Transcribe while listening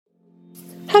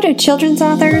How do children's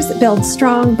authors build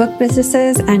strong book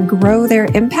businesses and grow their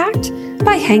impact?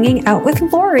 By hanging out with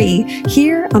Lori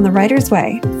here on The Writer's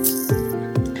Way.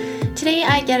 Today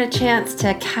I get a chance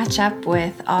to catch up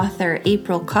with author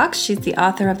April Cox. She's the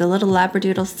author of the Little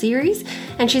Labradoodle series,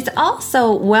 and she's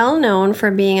also well known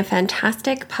for being a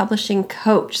fantastic publishing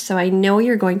coach. So I know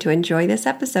you're going to enjoy this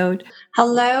episode.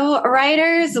 Hello,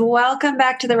 writers. Welcome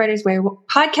back to the Writer's Way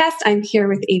podcast. I'm here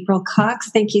with April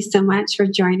Cox. Thank you so much for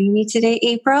joining me today,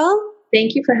 April.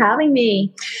 Thank you for having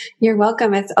me. You're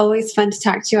welcome. It's always fun to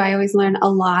talk to you. I always learn a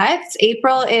lot.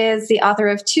 April is the author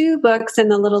of 2 books in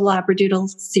the Little Labradoodle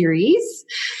series,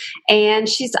 and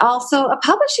she's also a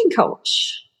publishing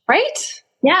coach, right?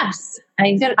 Yes.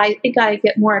 I think I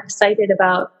get more excited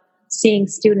about seeing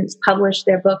students publish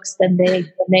their books than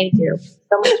they do.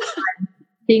 So much fun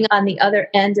being on the other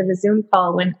end of a Zoom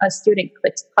call when a student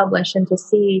clicks publish and to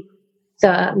see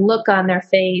the look on their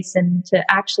face and to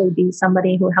actually be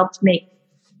somebody who helped make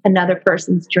another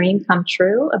person's dream come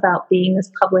true about being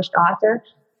this published author.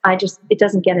 It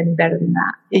doesn't get any better than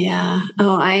that. Yeah.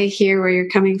 Oh, I hear where you're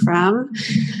coming from.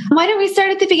 Why don't we start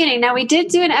at the beginning? Now, we did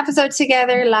do an episode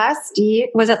together last year.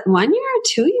 Was it 1 year or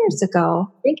 2 years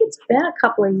ago? I think it's been a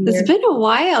couple of years. It's been a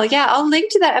while. Yeah. I'll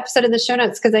link to that episode in the show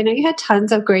notes because I know you had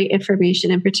tons of great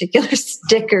information, in particular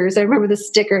stickers. I remember the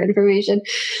sticker information.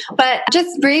 But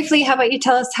just briefly, how about you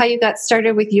tell us how you got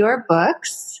started with your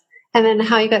books and then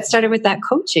how you got started with that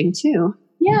coaching too?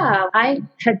 Yeah. I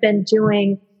had been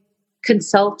doing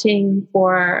consulting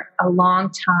for a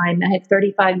long time. I had a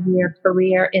 35-year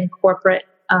career in corporate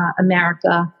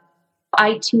America,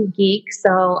 IT geek,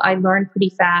 so I learned pretty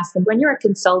fast. And when you're a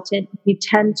consultant, you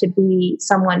tend to be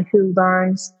someone who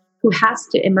has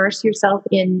to immerse yourself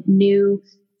in new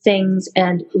things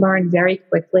and learn very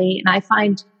quickly. And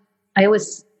I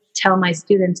always tell my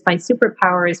students my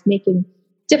superpower is making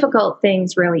difficult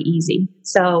things really easy.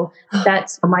 So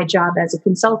that's my job as a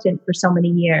consultant for so many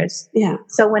years. Yeah.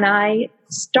 So when I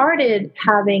started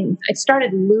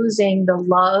losing the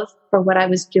love for what I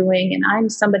was doing. And I'm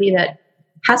somebody that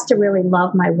has to really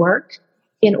love my work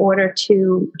in order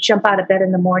to jump out of bed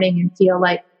in the morning and feel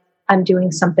like I'm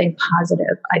doing something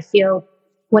positive. I feel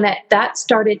when that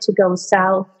started to go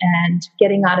south and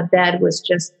getting out of bed was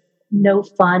just no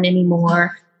fun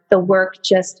anymore. The work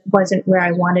just wasn't where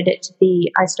I wanted it to be.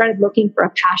 I started looking for a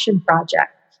passion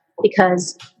project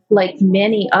because, like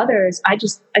many others, I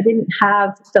didn't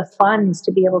have the funds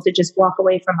to be able to just walk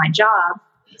away from my job.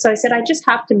 So I said, I just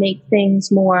have to make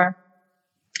things more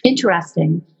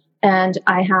interesting. And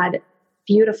I had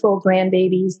beautiful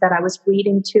grandbabies that I was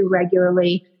reading to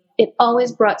regularly. It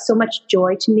always brought so much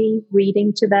joy to me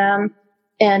reading to them.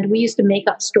 And we used to make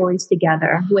up stories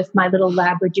together with my little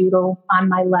Labradoodle on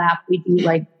my lap. We'd be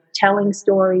like telling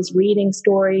stories, reading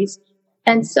stories.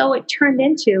 And so it turned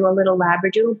into a little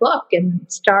Labradoodle book and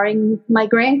starring my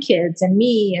grandkids and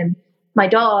me and my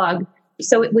dog.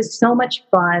 So it was so much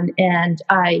fun. And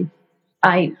I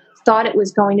thought it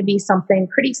was going to be something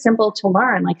pretty simple to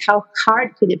learn. Like, how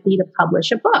hard could it be to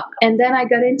publish a book? And then I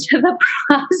got into the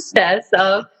process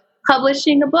of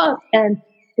publishing a book. And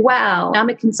wow, I'm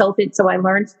a consultant, so I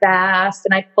learned fast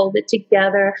and I pulled it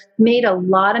together, made a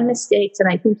lot of mistakes.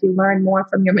 And I think you learn more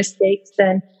from your mistakes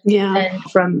than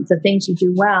from the things you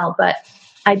do well. But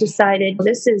I decided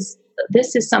this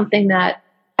is something that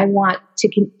I want to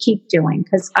keep doing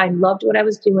because I loved what I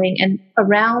was doing. And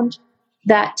around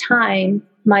that time,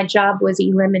 my job was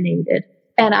eliminated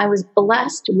and I was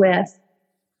blessed with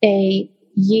a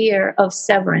year of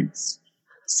severance.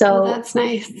 So that's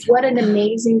nice. What an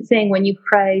amazing thing when you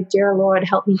pray, dear Lord,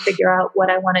 help me figure out what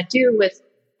I want to do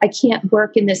I can't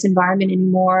work in this environment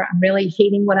anymore. I'm really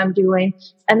hating what I'm doing.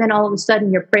 And then all of a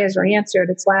sudden your prayers are answered.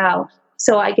 It's wow.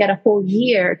 So I get a whole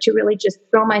year to really just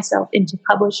throw myself into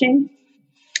publishing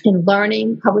and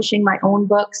learning, publishing my own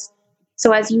books.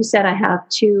 So as you said, I have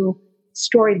 2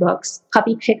 storybooks.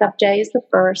 Puppy Pickup Day is the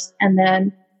first, and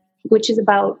then which is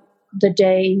about the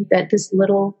day that this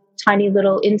tiny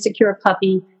little insecure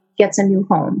puppy gets a new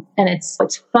home. And it's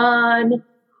fun.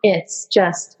 It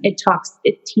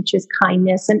teaches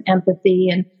kindness and empathy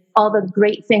and all the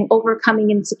great thing, overcoming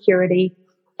insecurity.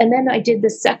 And then I did the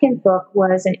second book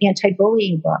was an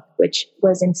anti-bullying book, which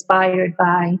was inspired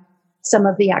by some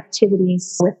of the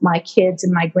activities with my kids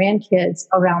and my grandkids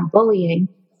around bullying.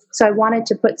 So I wanted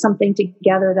to put something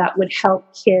together that would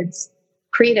help kids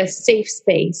create a safe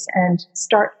space and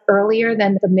start earlier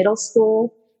than the middle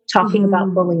school talking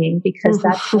about bullying, because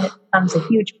that's when it becomes a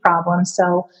huge problem.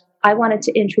 So I wanted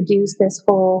to introduce this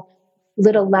whole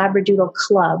little Labradoodle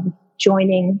club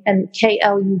joining, and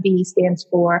KLUB stands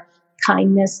for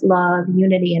kindness, love,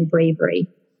 unity, and bravery.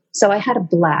 So I had a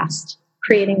blast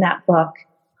creating that book.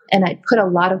 And I put a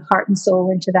lot of heart and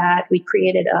soul into that. We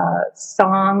created a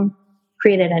song,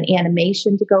 created an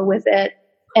animation to go with it.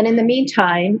 And in the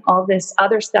meantime, all this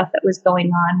other stuff that was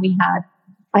going on,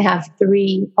 I have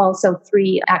three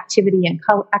activity and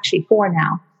actually 4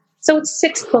 now. So it's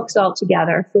 6 books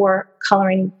altogether, 4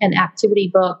 coloring and activity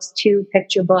books, 2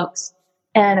 picture books,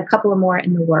 and a couple of more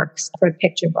in the works for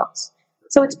picture books.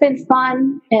 So it's been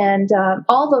fun. And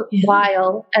all the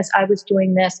while, as I was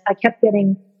doing this, I kept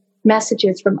getting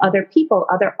messages from other people,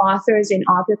 other authors in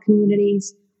author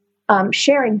communities,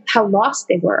 sharing how lost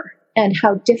they were and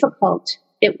how difficult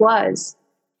it was.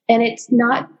 And it's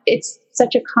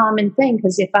such a common thing,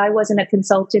 because if I wasn't a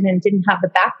consultant and didn't have the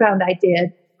background I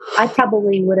did, I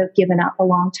probably would have given up a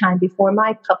long time before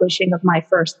my publishing of my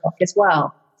first book as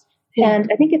well. Yeah. And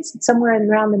I think it's somewhere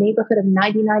around the neighborhood of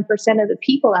 99% of the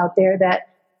people out there that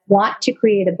want to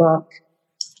create a book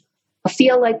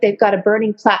feel like they've got a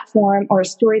burning platform or a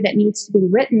story that needs to be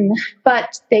written,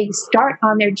 but they start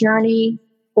on their journey,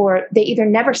 or they either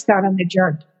never start on their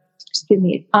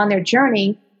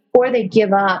journey, or they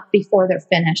give up before they're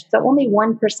finished. So only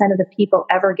 1% of the people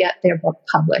ever get their book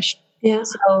published. Yeah.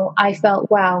 So I felt,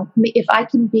 wow, if I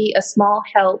can be a small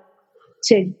help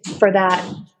for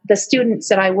the students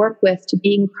that I work with, to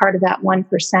being part of that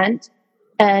 1%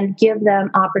 and give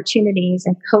them opportunities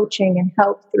and coaching and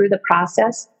help through the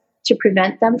process to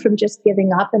prevent them from just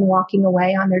giving up and walking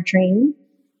away on their dream,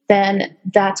 then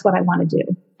that's what I want to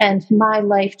do. And my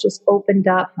life just opened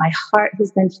up. My heart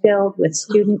has been filled with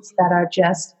students that are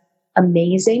just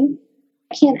amazing.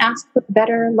 I can't ask for a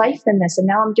better life than this. And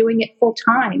now I'm doing it full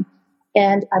time.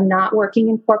 And I'm not working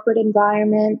in corporate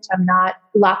environment. I'm not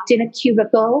locked in a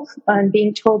cubicle and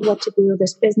being told what to do.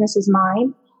 This business is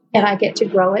mine, and I get to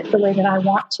grow it the way that I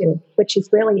want to, which is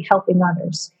really helping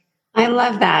others. I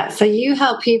love that. So you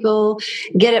help people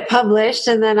get it published,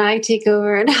 and then I take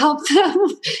over and help them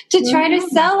to try to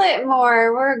sell it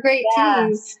more. We're a great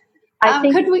team. I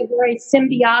think it's a very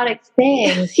symbiotic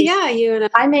thing. Yeah, you and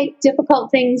I make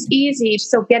difficult things easy.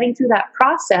 So getting through that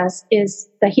process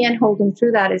the hand-holding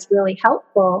through that is really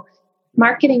helpful.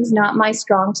 Marketing's not my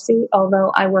strong suit,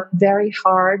 although I work very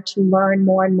hard to learn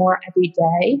more and more every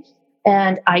day.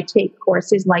 And I take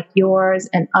courses like yours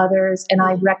and others, and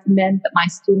I recommend that my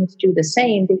students do the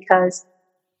same, because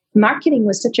marketing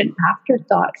was such an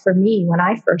afterthought for me when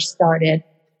I first started.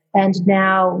 And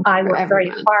now I work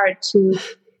very hard to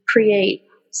create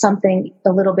something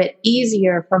a little bit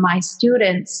easier for my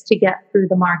students to get through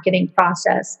the marketing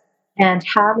process. And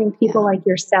having people like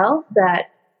yourself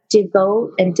that did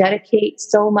go and dedicate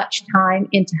so much time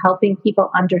into helping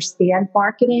people understand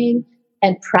marketing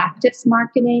and practice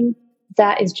marketing,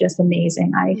 that is just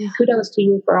amazing. Kudos to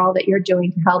you for all that you're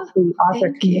doing to help the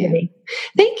author community.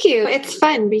 Thank you. It's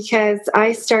fun because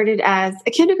I started as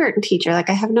a kindergarten teacher. Like,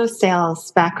 I have no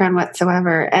sales background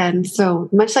whatsoever. And so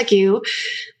much like you,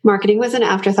 marketing was an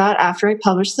afterthought after I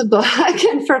published the book.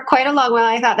 And for quite a long while,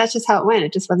 I thought that's just how it went.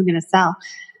 It just wasn't going to sell.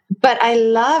 But I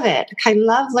love it. I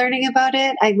love learning about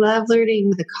it. I love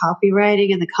learning the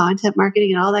copywriting and the content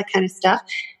marketing and all that kind of stuff.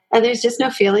 And there's just no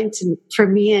feeling for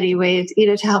me anyway,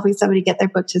 to helping somebody get their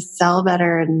book to sell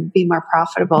better and be more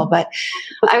profitable. But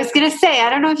I was going to say, I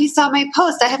don't know if you saw my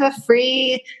post. I have a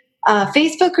free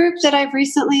Facebook group that I've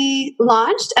recently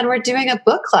launched, and we're doing a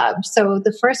book club. So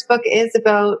the first book is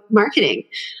about marketing.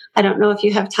 I don't know if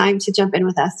you have time to jump in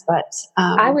with us, but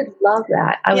I would love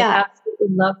that. I would absolutely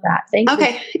love that. Thank you.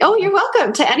 Okay. Oh, you're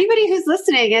welcome. To anybody who's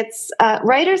listening, it's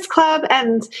Writers Club,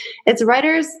 and it's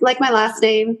Writers like my last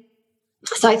name.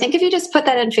 So I think if you just put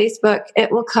that in Facebook,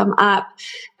 it will come up.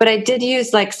 But I did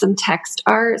use like some text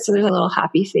art. So there's a little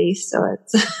happy face. So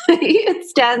it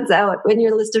stands out in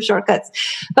your list of shortcuts.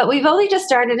 But we've only just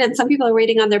started, and some people are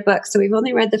waiting on their books. So we've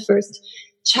only read the first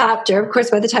chapter. Of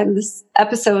course, by the time this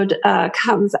episode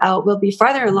comes out, we'll be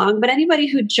farther along. But anybody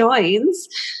who joins,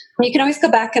 you can always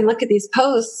go back and look at these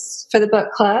posts for the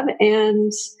book club.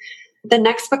 And the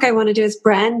next book I want to do is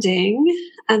branding,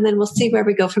 and then we'll see where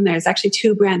we go from there. There's actually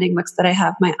 2 branding books that I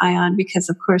have my eye on, because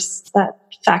of course that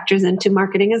factors into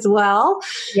marketing as well.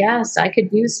 Yes, I could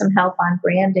use some help on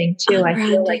branding too. I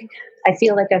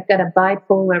feel like I've got a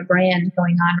bipolar brand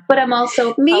going on, but I'm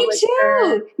also me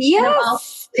too.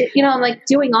 Yes, I'm like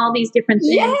doing all these different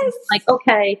things. Yes. Like,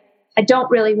 okay, I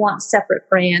don't really want separate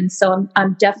brands, so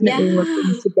I'm definitely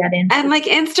looking to get into. And like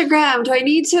Instagram, do I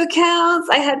need 2 accounts?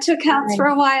 I had 2 accounts for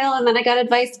a while, and then I got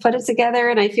advice to put it together,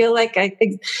 and I feel like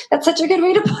that's such a good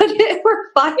way to put it.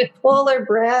 We're bipolar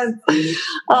brands.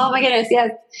 Oh my goodness,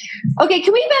 yes. Okay,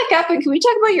 can we back up and can we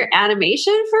talk about your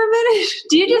animation for a minute?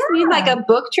 Do you just mean like a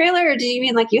book trailer, or do you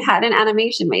mean like you had an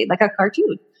animation made, like a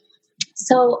cartoon?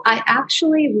 So I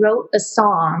actually wrote a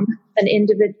song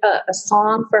a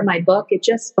song for my book. It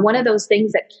just one of those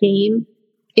things that came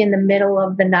in the middle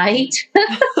of the night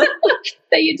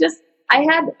that I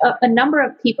had a number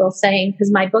of people saying,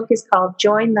 because my book is called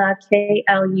Join the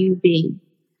KLUB.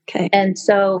 Okay. And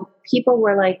so people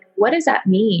were like, what does that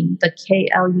mean? The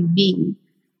KLUB.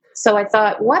 So I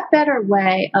thought, what better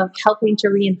way of helping to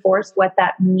reinforce what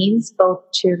that means, both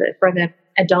for the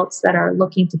adults that are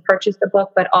looking to purchase the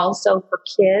book, but also for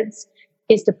kids,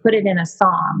 is to put it in a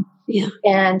song. Yeah.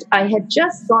 And I had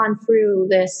just gone through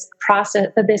this process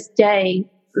this day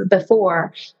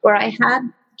before where I had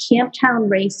Camptown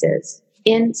races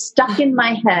stuck in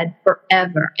my head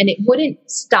forever, and it wouldn't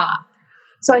stop.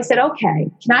 So I said, okay,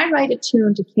 can I write a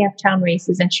tune to Camptown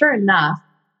races? And sure enough,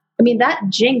 I mean, that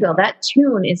jingle, that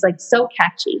tune is like so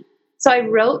catchy. So I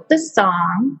wrote the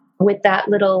song with that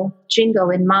little jingle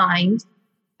in mind.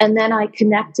 And then I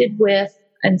connected with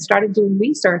and started doing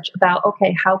research about,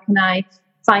 okay, how can I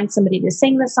find somebody to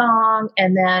sing the song?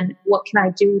 And then what can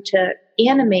I do to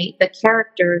animate the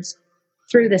characters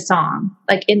through the song,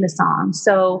 like in the song?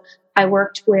 So I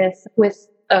worked with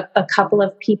a couple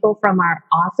of people from our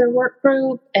author work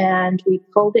group, and we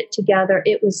pulled it together.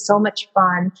 It was so much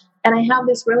fun. And I have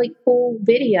this really cool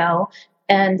video,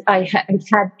 and I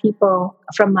had people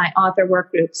from my author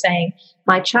work group saying,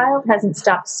 my child hasn't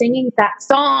stopped singing that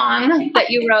song that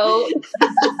you wrote.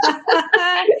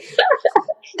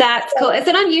 That's cool. Is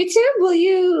it on YouTube? Will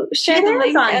you share the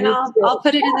link? And I'll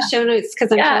put it in the show notes,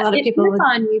 because I'm sure a lot of people it's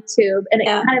on YouTube, and it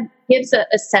kind of gives a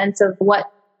sense of what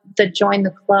the Join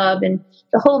the Club and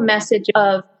the whole message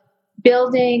of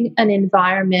building an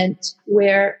environment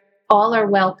where all are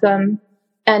welcome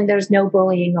and there's no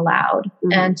bullying allowed.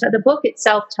 Mm-hmm. And so the book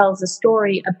itself tells a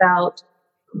story about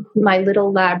my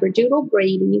little Labradoodle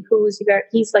Brady,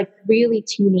 he's like really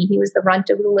teeny. He was the runt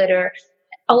of the litter,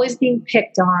 always being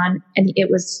picked on, and it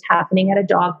was happening at a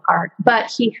dog park. But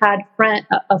he had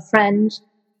a friend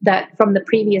that from the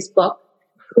previous book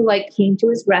who came to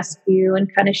his rescue and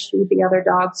kind of shooed the other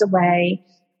dogs away.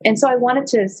 And so I wanted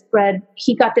to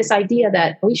he got this idea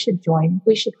that we should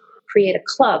create a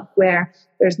club where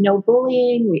there's no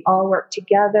bullying. We all work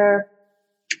together.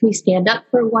 We stand up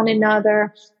for one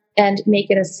another and make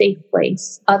it a safe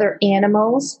place. Other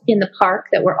animals in the park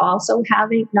that were also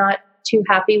not too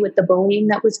happy with the bullying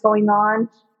that was going on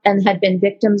and had been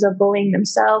victims of bullying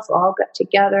themselves all got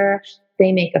together.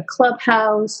 They make a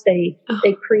clubhouse. They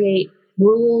create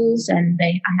rules, and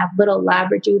I have little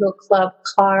Labradoodle Club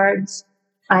cards.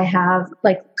 I have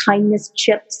kindness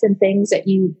chips and things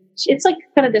it's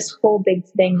kind of this whole big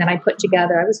thing that I put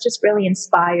together. I was just really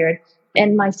inspired.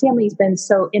 And my family's been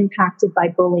so impacted by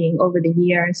bullying over the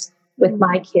years with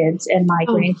my kids and my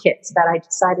grandkids that I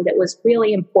decided it was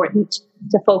really important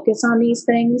to focus on these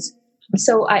things.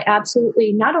 So I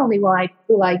absolutely, not only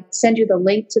will I send you the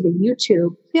link to the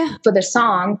YouTube for the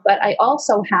song, but I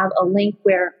also have a link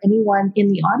where anyone in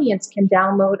the audience can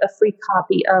download a free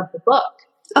copy of the book.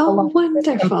 Oh,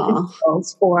 wonderful.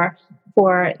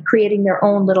 For creating their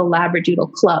own little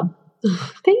Labradoodle club.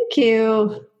 Thank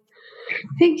you.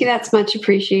 Thank you. That's much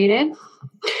appreciated.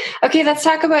 Okay, let's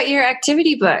talk about your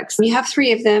activity books. You have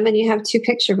 3 of them, and you have 2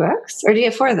 picture books, or do you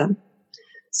have 4 of them?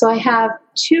 So I have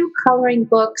 2 coloring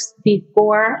books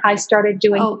before I started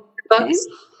doing books,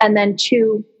 and then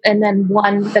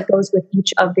 1 that goes with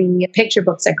each of the picture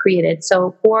books I created.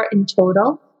 So 4 in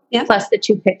total, plus the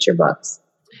 2 picture books.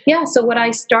 Yeah, so what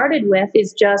I started with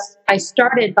is I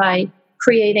started by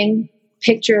creating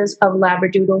pictures of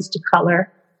Labradoodles to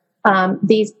color.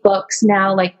 These books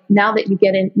now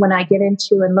that when I get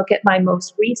into and look at my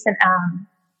most recent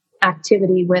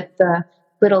activity with the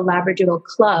Little Labradoodle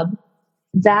Club,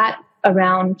 that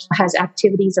has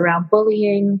activities around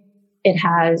bullying. It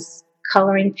has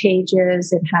coloring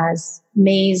pages. It has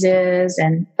mazes,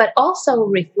 but also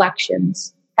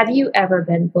reflections. Have you ever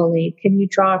been bullied? Can you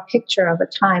draw a picture of a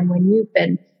time when you've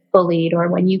been bullied or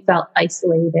when you felt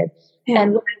isolated? Yeah.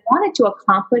 And what I wanted to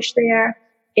accomplish there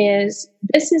is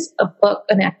this is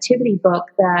an activity book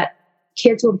that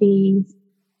kids will be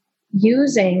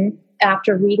using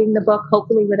after reading the book,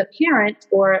 hopefully with a parent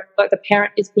or the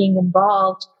parent is being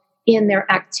involved in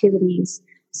their activities.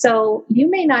 So you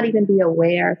may not even be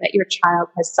aware that your child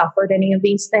has suffered any of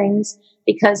these things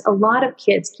because a lot of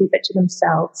kids keep it to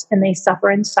themselves and they suffer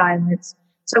in silence.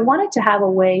 So I wanted to have a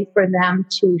way for them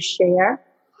to share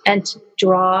and to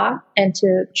draw and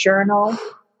to journal,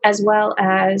 as well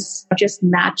as just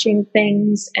matching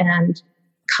things and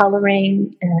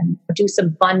coloring and do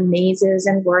some fun mazes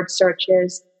and word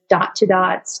searches, dot to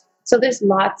dots. So there's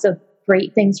lots of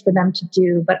great things for them to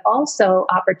do, but also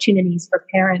opportunities for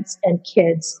parents and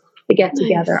kids to get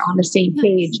together on the same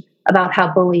page. about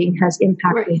how bullying has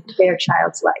impacted their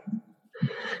child's life.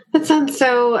 That sounds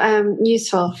so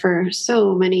useful for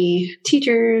so many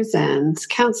teachers and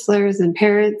counselors and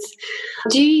parents.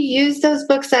 Do you use those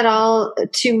books at all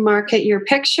to market your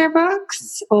picture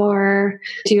books, or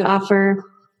do you offer?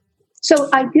 So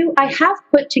I do. I have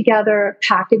put together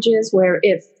packages where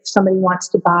if somebody wants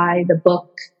to buy the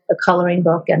book, the coloring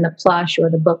book and the plush, or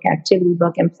the book activity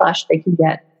book and plush, they can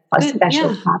get a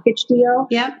special package deal.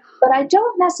 Yeah. But I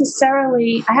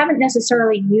haven't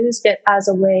necessarily used it as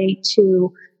a way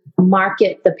to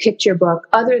market the picture book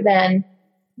other than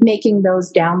making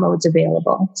those downloads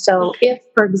available. So if,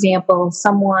 for example,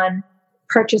 someone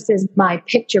purchases my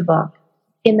picture book,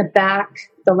 in the back,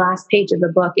 the last page of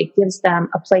the book, it gives them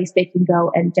a place they can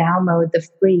go and download the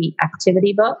free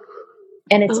activity book.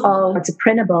 And it's a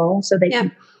printable, so they can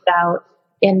print it out.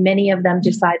 And many of them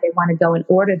decide they want to go and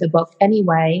order the book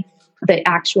anyway, the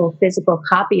actual physical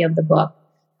copy of the book.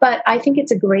 But I think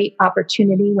it's a great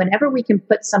opportunity whenever we can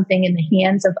put something in the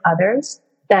hands of others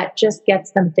that just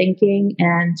gets them thinking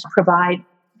and provide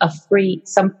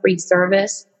some free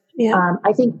service. Yeah.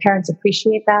 I think parents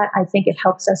appreciate that. I think it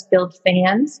helps us build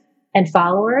fans and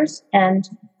followers. And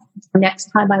next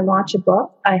time I launch a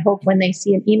book, I hope when they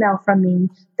see an email from me,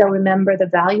 they'll remember the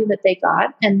value that they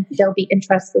got, and they'll be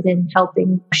interested in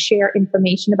helping share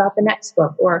information about the next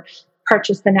book or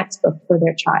purchase the next book for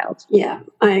their child. Yeah,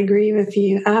 I agree with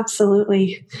you.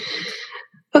 Absolutely.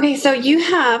 Okay, so you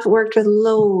have worked with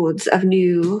loads of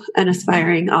new and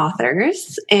aspiring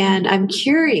authors, and I'm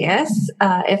curious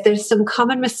if there's some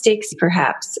common mistakes,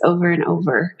 perhaps, over and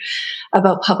over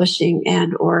about publishing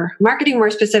and or marketing, more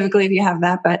specifically, if you have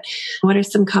that. But what are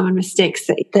some common mistakes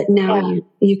that now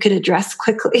you could address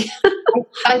quickly?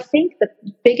 I think the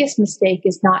biggest mistake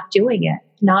is not doing it,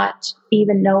 not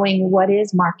even knowing what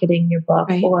is marketing your book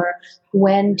or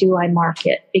when do I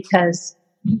market, because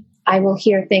I will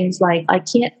hear things like, I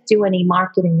can't do any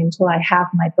marketing until I have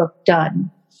my book done.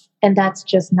 And that's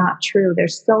just not true.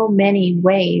 There's so many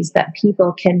ways that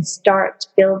people can start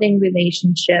building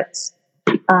relationships,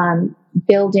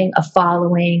 building a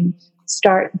following,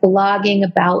 start blogging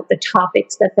about the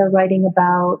topics that they're writing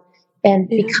about, and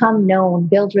become known,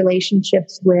 build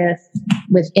relationships with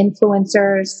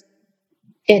influencers.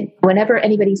 And whenever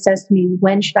anybody says to me,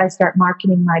 when should I start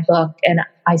marketing my book? And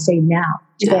I say now,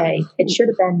 today. Yeah. It should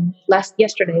have been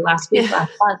yesterday, last week,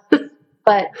 last month.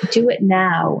 But do it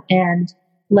now, and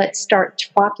let's start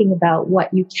talking about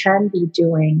what you can be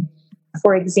doing.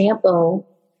 For example,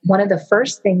 one of the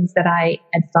first things that I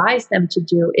advise them to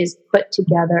do is put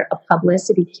together a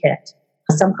publicity kit.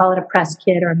 Some call it a press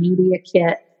kit or a media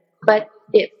kit, but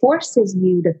it forces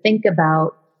you to think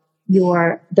about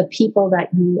the people that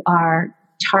you are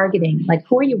targeting. Like,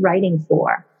 who are you writing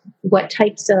for? What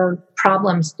types of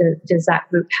problems does that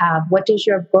group have? What does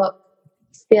your book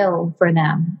fill for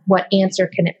them? What answer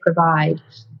can it provide?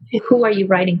 Who are you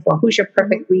writing for? Who's your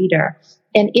perfect reader?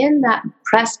 And in that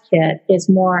press kit is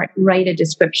more, write a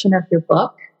description of your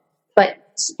book, but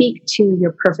speak to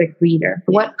your perfect reader.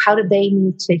 How do they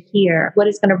need to hear? What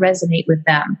is going to resonate with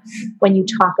them when you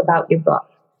talk about your book?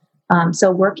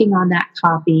 So working on that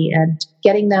copy and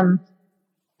getting them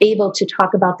able to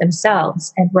talk about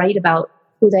themselves and write about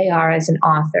who they are as an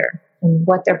author and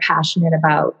what they're passionate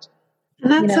about.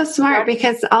 And that's so smart,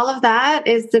 because all of that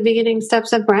is the beginning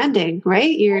steps of branding,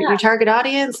 right? Your target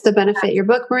audience, the benefit your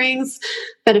book brings,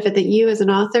 benefit that you as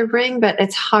an author bring. But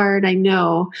it's hard, I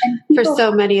know, for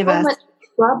so many of us. Much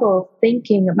trouble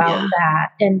thinking about that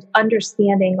and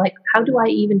understanding, like, how do I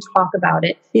even talk about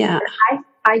it? Yeah.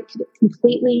 I could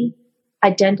completely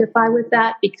identify with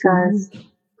that, because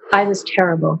I was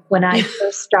terrible when I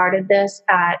first started this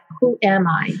at, who am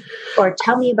I? Or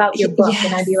tell me about your book. Yes.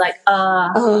 And I'd be like,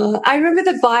 I remember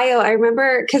the bio. I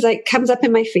remember, because it comes up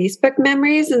in my Facebook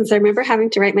memories. And so I remember having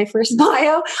to write my first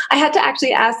bio. I had to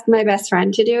actually ask my best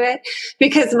friend to do it,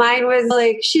 because mine was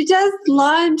like, she does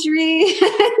laundry.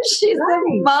 She's a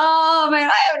mom. And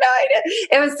I have no idea.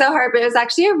 It was so hard, but it was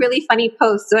actually a really funny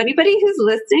post. So anybody who's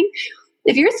listening,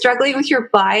 if you're struggling with your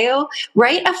bio,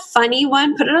 write a funny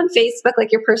one, put it on Facebook,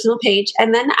 like your personal page,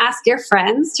 and then ask your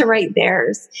friends to write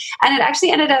theirs. And it actually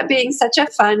ended up being such a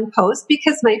fun post,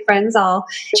 because my friends all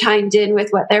chimed in with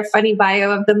what their funny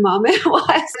bio of the moment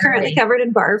was, currently covered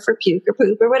in barf or puke or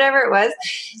poop or whatever it was,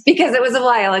 because it was a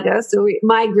while ago. So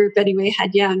my group anyway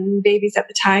had young babies at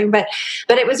the time, but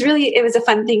it was a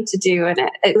fun thing to do, and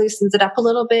it loosens it up a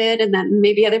little bit. And then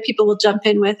maybe other people will jump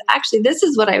in with, actually, this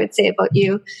is what I would say about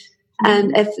you.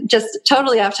 And if just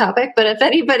totally off topic, but if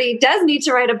anybody does need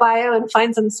to write a bio and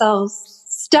finds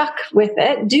themselves stuck with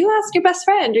it, do ask your best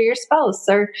friend or your spouse,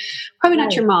 or probably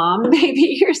not your mom, maybe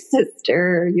your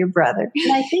sister or your brother.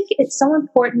 And I think it's so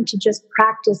important to just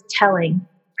practice saying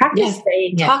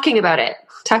it. Talking about it.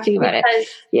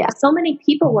 Yeah. So many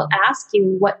people will ask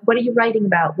you, what are you writing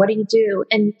about? What do you do?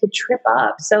 And you could trip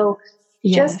up. So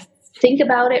just think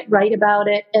about it, write about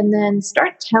it, and then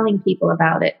start telling people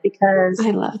about it, because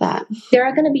I love that. There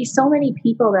are going to be so many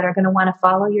people that are going to want to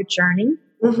follow your journey,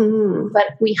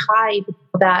 but we hide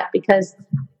that because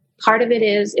part of it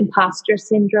is imposter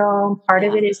syndrome. Part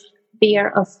of it is fear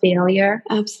of failure.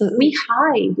 Absolutely. We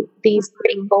hide these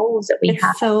great goals that we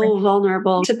have. It's so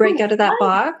vulnerable to break out of that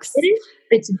box. It is.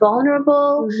 It's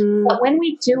vulnerable. But when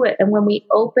we do it and when we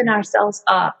open ourselves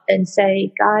up and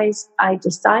say, guys, I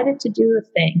decided to do a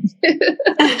thing. And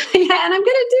I'm going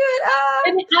to do it.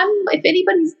 And if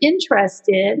anybody's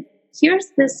interested, here's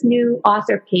this new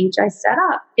author page I set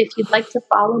up. If you'd like to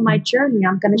follow my journey,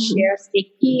 I'm going to share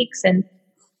sneak peeks. And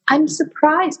I'm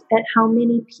surprised at how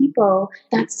many people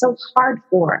that's so hard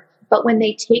for. But when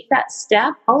they take that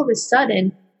step, all of a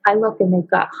sudden, I look and they've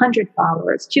got 100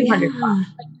 followers, 200 followers.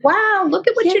 Like, wow, look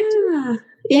at what you're doing.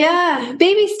 Yeah,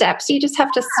 baby steps. You just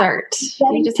have to start.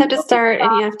 You just have to start,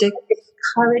 and you have to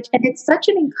encourage. And it's such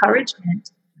an encouragement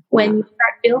when you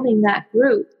start building that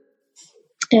group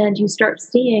and you start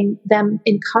seeing them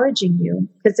encouraging you,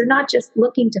 because they're not just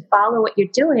looking to follow what you're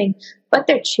doing, but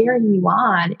they're cheering you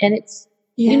on. And it's,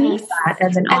 you need that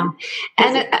as an author.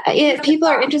 And people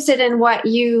are interested in what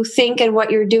you think and what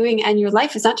you're doing and your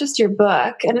life. It's not just your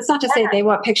book. And it's not to say they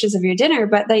want pictures of your dinner,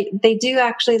 but they do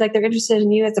actually, like, they're interested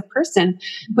in you as a person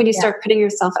when you start putting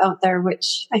yourself out there,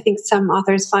 which I think some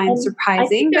authors find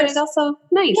surprising, but it's also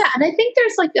nice. Yeah. And I think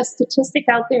there's like a statistic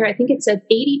out there. I think it said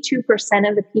 82%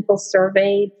 of the people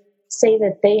surveyed say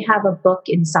that they have a book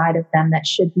inside of them that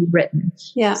should be written.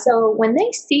 Yeah. So when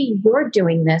they see you're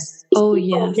doing this, people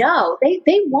know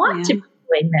they want to be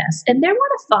doing this, and they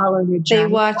want to follow your journey. They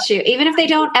watch you, even if they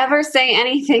don't ever say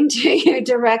anything to you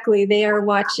directly. They are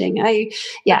watching.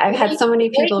 I've had so many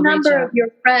people. Great number of your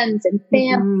friends and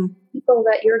family, people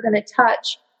that you're going to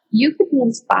touch. You could be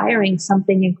inspiring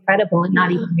something incredible and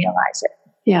not even realize it.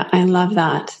 Yeah, I love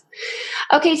that.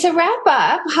 Okay, to wrap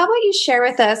up, how about you share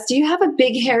with us, do you have a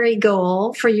big, hairy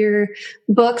goal for your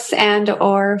books and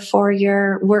or for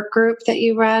your work group that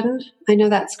you run? I know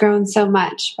that's grown so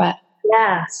much, but...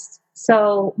 Yes.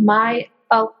 So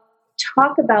I'll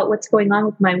talk about what's going on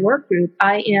with my work group.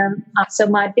 So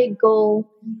my big goal,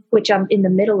 which I'm in the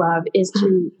middle of, is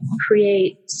to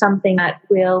create something that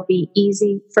will be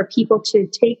easy for people to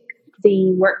take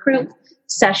the work group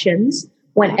sessions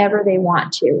whenever they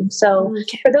want to. So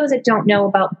for those that don't know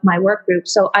about my work group,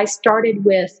 so I started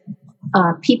with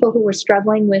people who were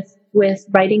struggling with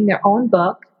writing their own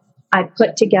book. I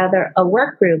put together a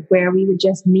work group where we would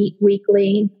just meet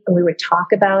weekly and we would talk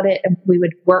about it and we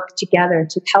would work together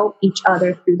to help each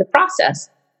other through the process.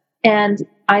 And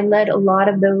I led a lot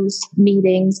of those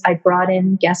meetings. I brought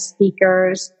in guest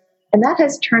speakers. And that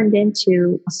has turned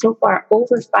into, so far,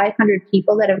 over 500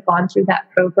 people that have gone through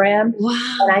that program.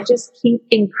 Wow. And I just keep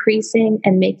increasing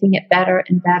and making it better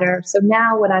and better. So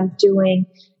now what I'm doing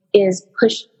is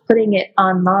putting it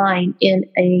online in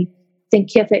a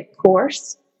Thinkific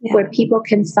course where people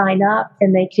can sign up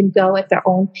and they can go at their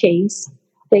own pace.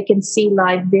 They can see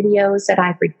live videos that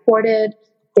I've recorded.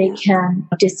 They can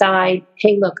decide,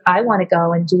 hey, look, I want to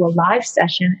go and do a live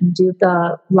session and do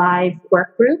the live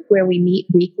work group where we meet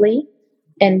weekly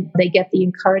and they get the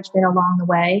encouragement along the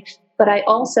way. But I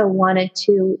also wanted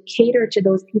to cater to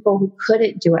those people who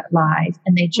couldn't do it live.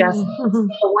 And they just,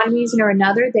 for one reason or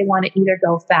another, they want to either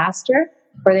go faster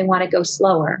or they want to go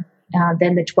slower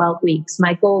than the 12 weeks.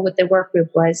 My goal with the work group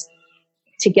was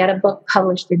to get a book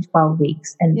published in 12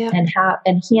 weeks and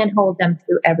handhold them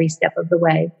through every step of the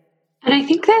way. And I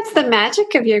think that's the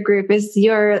magic of your group is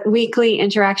your weekly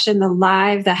interaction, the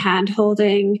live, the hand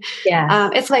holding.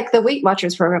 Yeah. It's like the Weight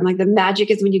Watchers program. Like the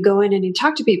magic is when you go in and you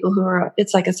talk to people who are,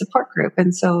 it's like a support group.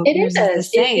 And so it is the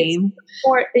same.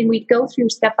 Support, and we go through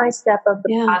step by step of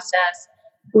the process.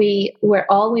 We're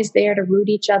always there to root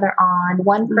each other on.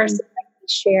 One person might be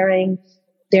sharing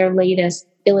their latest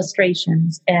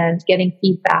illustrations and getting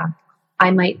feedback. I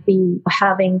might be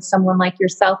having someone like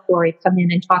yourself, Lori, come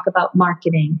in and talk about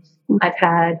marketing. I've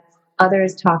had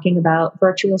others talking about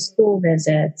virtual school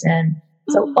visits. And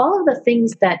so all of the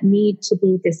things that need to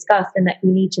be discussed and that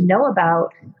we need to know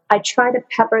about, I try to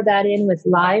pepper that in with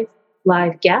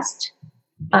live guests.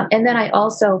 And then I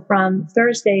also, from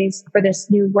Thursdays for this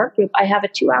new work group, I have a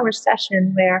 2-hour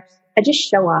session where I just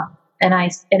show up and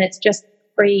it's just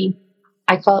free.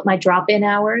 I call it my drop-in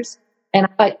hours. And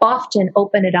I often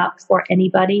open it up for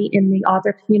anybody in the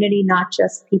author community, not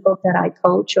just people that I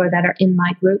coach or that are in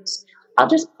my groups. I'll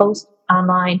just post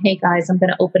online, hey guys, I'm going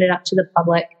to open it up to the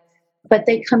public. But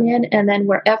they come in, and then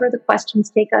wherever the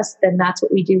questions take us, then that's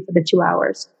what we do for the 2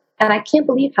 hours. And I can't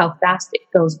believe how fast it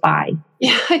goes by.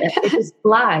 Yeah, it just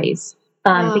flies.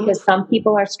 Because some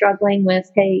people are struggling with,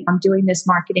 hey, I'm doing this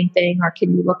marketing thing, or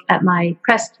can you look at my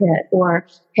press kit? Or,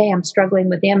 hey, I'm struggling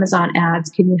with Amazon ads.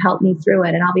 Can you help me through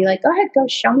it? And I'll be like, go ahead, go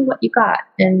show me what you got.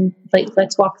 And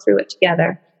let's walk through it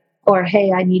together. Or,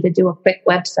 hey, I need to do a quick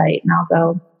website. And I'll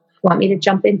go, want me to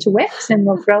jump into Wix? And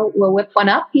we'll whip one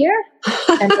up here.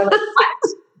 And they're like, what?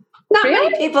 Not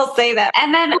many people say that.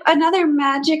 And then another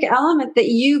magic element that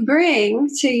you bring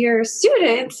to your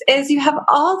students is you have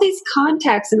all these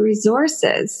contacts and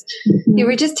resources. Mm-hmm. You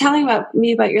were just telling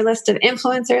me about your list of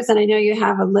influencers, and I know you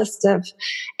have a list of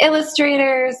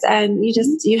illustrators, and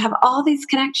you have all these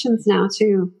connections now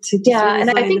to yeah. And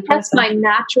I think that's my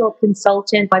natural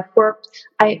consultant. I've worked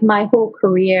my whole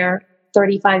career,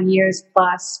 35 years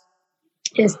plus,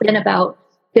 has been about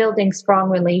building strong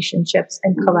relationships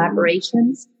and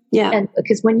collaborations. Yeah. And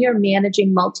because when you're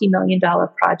managing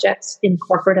multi-million-dollar projects in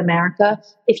corporate America,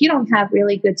 if you don't have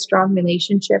really good, strong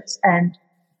relationships, and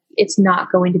it's not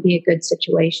going to be a good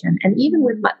situation. And even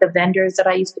with the vendors that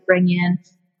I used to bring in,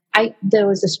 there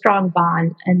was a strong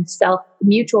bond and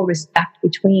mutual respect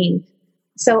between.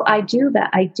 So I do that.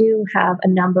 I do have a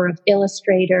number of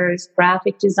illustrators,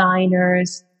 graphic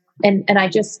designers, and I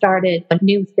just started a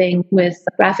new thing with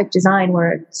graphic design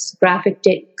where it's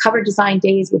cover design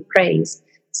days with praise.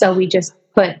 So we just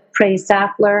put Praise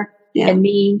Sackler and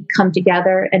me come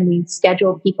together, and we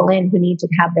schedule people in who need to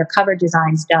have their cover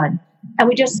designs done. And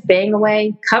we just bang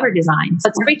away cover designs.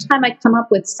 So every time I come up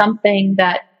with something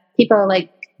that people are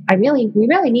like, we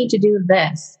really need to do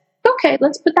this. Okay,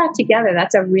 let's put that together.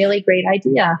 That's a really great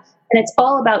idea. And it's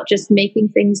all about just making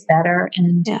things better.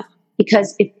 And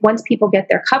because once people get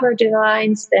their cover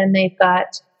designs, then they've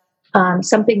got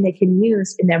something they can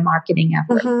use in their marketing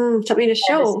effort. Mm-hmm. Something to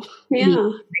show.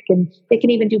 Yeah. They can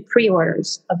even do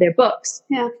pre-orders of their books.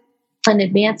 Yeah. In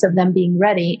advance of them being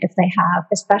ready if they have,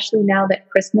 especially now that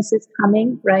Christmas is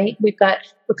coming, right? We're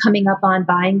coming up on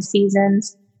buying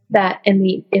seasons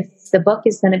if the book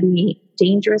is going to be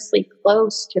dangerously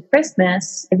close to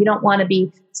Christmas, you don't want to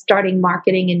be starting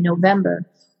marketing in November.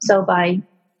 So by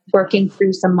working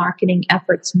through some marketing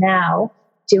efforts now,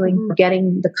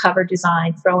 getting the cover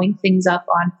design, throwing things up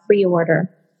on pre-order,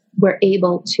 we're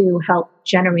able to help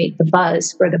generate the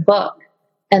buzz for the book,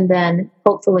 and then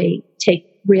hopefully take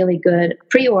really good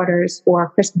pre-orders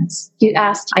for Christmas. You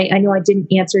asked, I know I didn't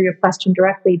answer your question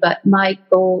directly, but my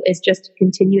goal is just to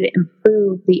continue to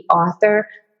improve the author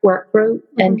work group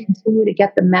and continue to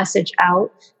get the message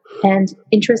out. And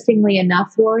interestingly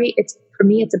enough, Lori, for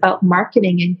me, it's about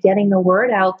marketing and getting the word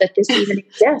out that this even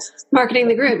exists. Marketing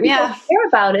the group, People care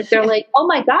about it. They're like, oh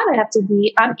my God,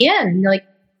 I'm in. Like,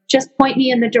 just point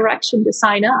me in the direction to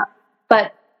sign up.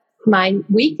 But my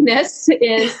weakness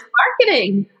is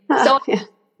marketing. So I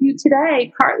do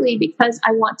today partly because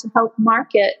I want to help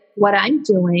market what I'm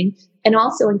doing, and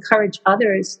also encourage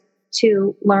others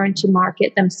to learn to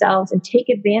market themselves and take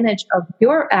advantage of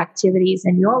your activities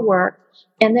and your work,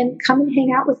 and then come and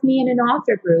hang out with me in an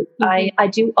author group. I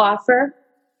do offer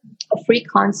a free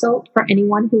consult for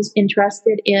anyone who's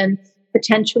interested in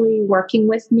potentially working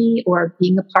with me or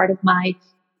being a part of my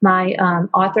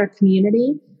author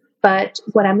community. But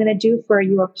what I'm going to do for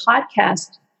your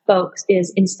podcast folks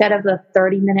is, instead of a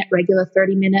regular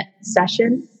 30-minute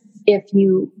session, if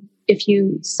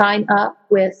you sign up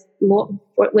with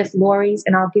Lori's,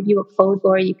 and I'll give you a code,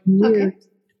 Lori, you can use,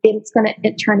 it's going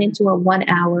to turn into a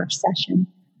 1-hour session.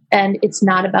 And it's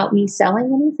not about me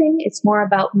selling anything. It's more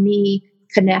about me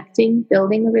connecting,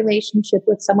 building a relationship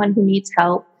with someone who needs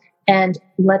help, and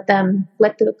let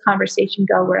the conversation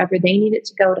go wherever they need it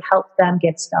to go to help them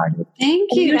get started.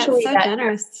 Thank you. That's so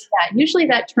generous. Yeah, usually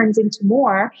that turns into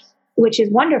more, which is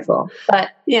wonderful. But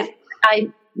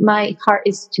my heart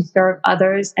is to serve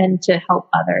others and to help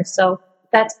others. So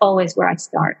that's always where I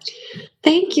start.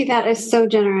 Thank you. That is so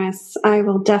generous. I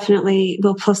will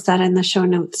we'll post that in the show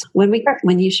notes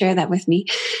when you share that with me.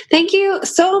 Thank you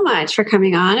so much for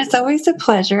coming on. It's always a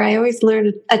pleasure. I always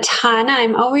learn a ton.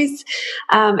 I'm always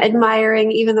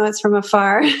admiring, even though it's from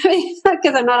afar,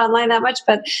 because I'm not online that much,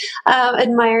 but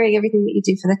admiring everything that you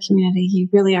do for the community. You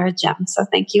really are a gem. So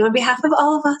thank you on behalf of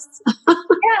all of us.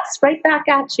 Yes, right back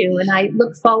at you. And I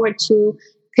look forward to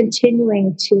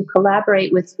continuing to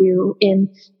collaborate with you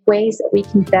in ways that we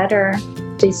can better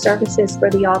the services for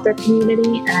the author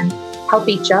community and help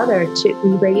each other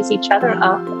we raise each other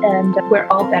up, and we're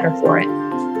all better for it.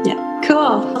 Yeah,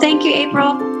 Cool. Thank you,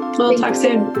 April. We'll talk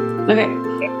soon. Okay.